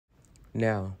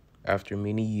Now, after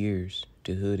many years,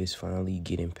 the hood is finally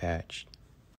getting patched.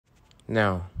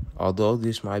 Now, although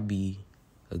this might be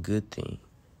a good thing,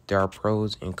 there are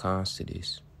pros and cons to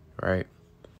this, right?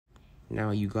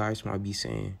 Now, you guys might be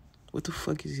saying, what the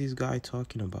fuck is this guy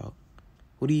talking about?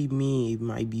 What do you mean it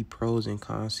might be pros and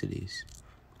cons to this?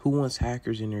 Who wants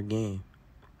hackers in their game?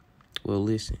 Well,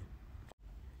 listen.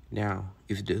 Now,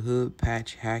 if the hood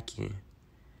patch hacking,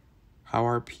 how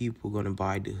are people going to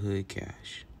buy the hood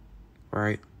cash,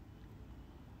 right?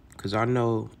 Because I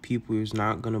know people is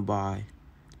not going to buy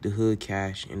the hood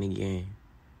cash in the game.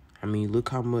 I mean, look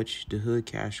how much the hood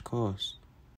cash costs.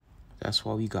 That's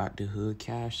why we got the hood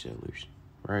cash sellers,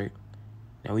 right?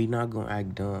 Now, we not going to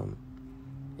act dumb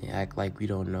and act like we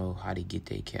don't know how to get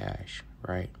their cash,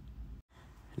 right?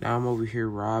 Now I'm over here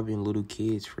robbing little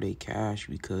kids for their cash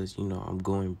because, I'm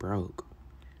going broke,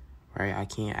 right? I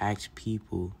can't ask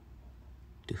people,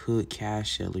 the hood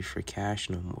cash sellers, for cash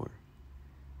no more,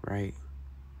 right?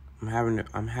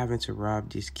 I'm having to rob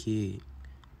this kid,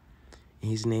 and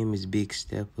his name is Big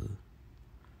Stepper,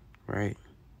 right?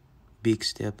 Big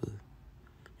Stepper.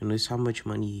 And notice how much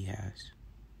money he has.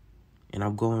 And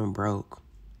I'm going broke,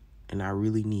 and I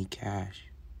really need cash.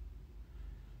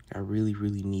 I really,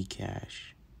 really need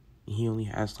cash. And he only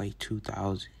has like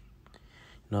 2,000.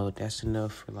 No, that's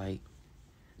enough for like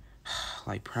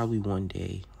probably one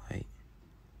day. Like,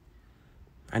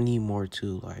 I need more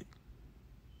too.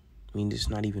 It's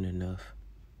not even enough.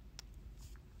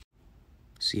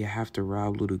 See, I have to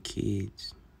rob little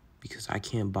kids because I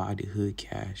can't buy the hood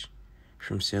cash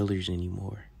from sellers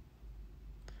anymore.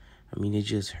 It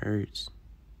just hurts.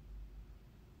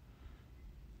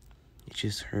 It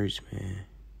just hurts, man.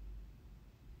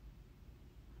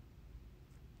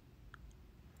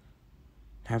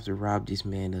 I have to rob this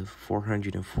man of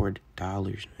 $404,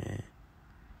 man.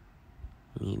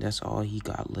 That's all he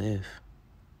got left.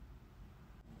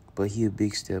 But he a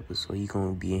big stepper, so he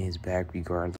gonna be in his bag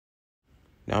regardless.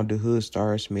 Now the hood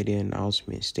stars made an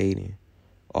announcement stating,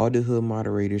 all the hood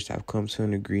moderators have come to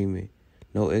an agreement.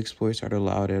 No exploits are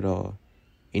allowed at all.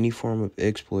 Any form of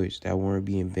exploits that weren't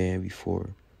being banned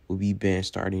before will be banned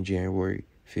starting January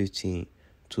 15,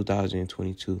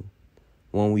 2022,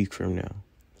 1 week from now.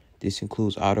 This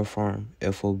includes auto farm,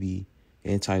 FOB,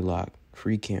 anti-lock,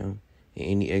 free cam, and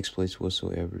any exploits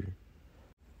whatsoever.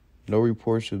 No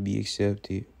reports will be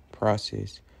accepted,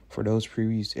 processed for those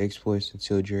previous exploits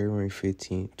until January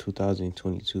 15,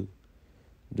 2022.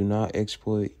 Do not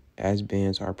exploit, as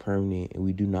bans are permanent and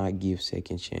we do not give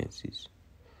second chances.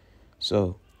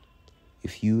 So,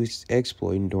 if you was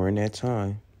exploiting during that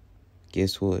time,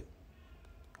 guess what?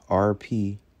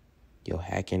 RP, your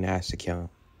hacking ass account,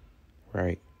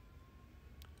 right?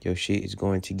 Your shit is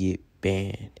going to get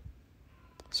banned.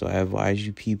 So I advise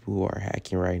you people who are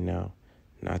hacking right now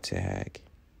not to hack,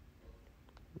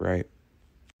 right?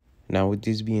 Now, with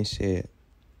this being said,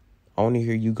 I want to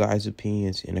hear you guys'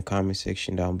 opinions in the comment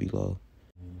section down below.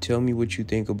 Tell me what you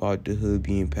think about the hood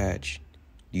being patched.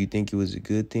 Do you think it was a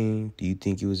good thing? Do you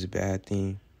think it was a bad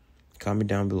thing? Comment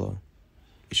down below.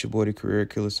 It's your boy, the Career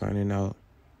Killer, signing out.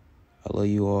 I love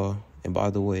you all. And by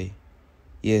the way,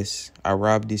 yes, I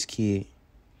robbed this kid.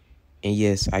 And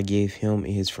yes, I gave him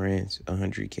and his friends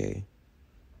 $100K.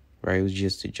 Right? It was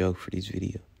just a joke for this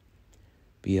video.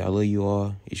 But yeah, I love you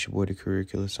all. It's your boy, the Career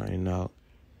Killer, signing out.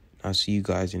 I'll see you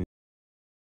guys in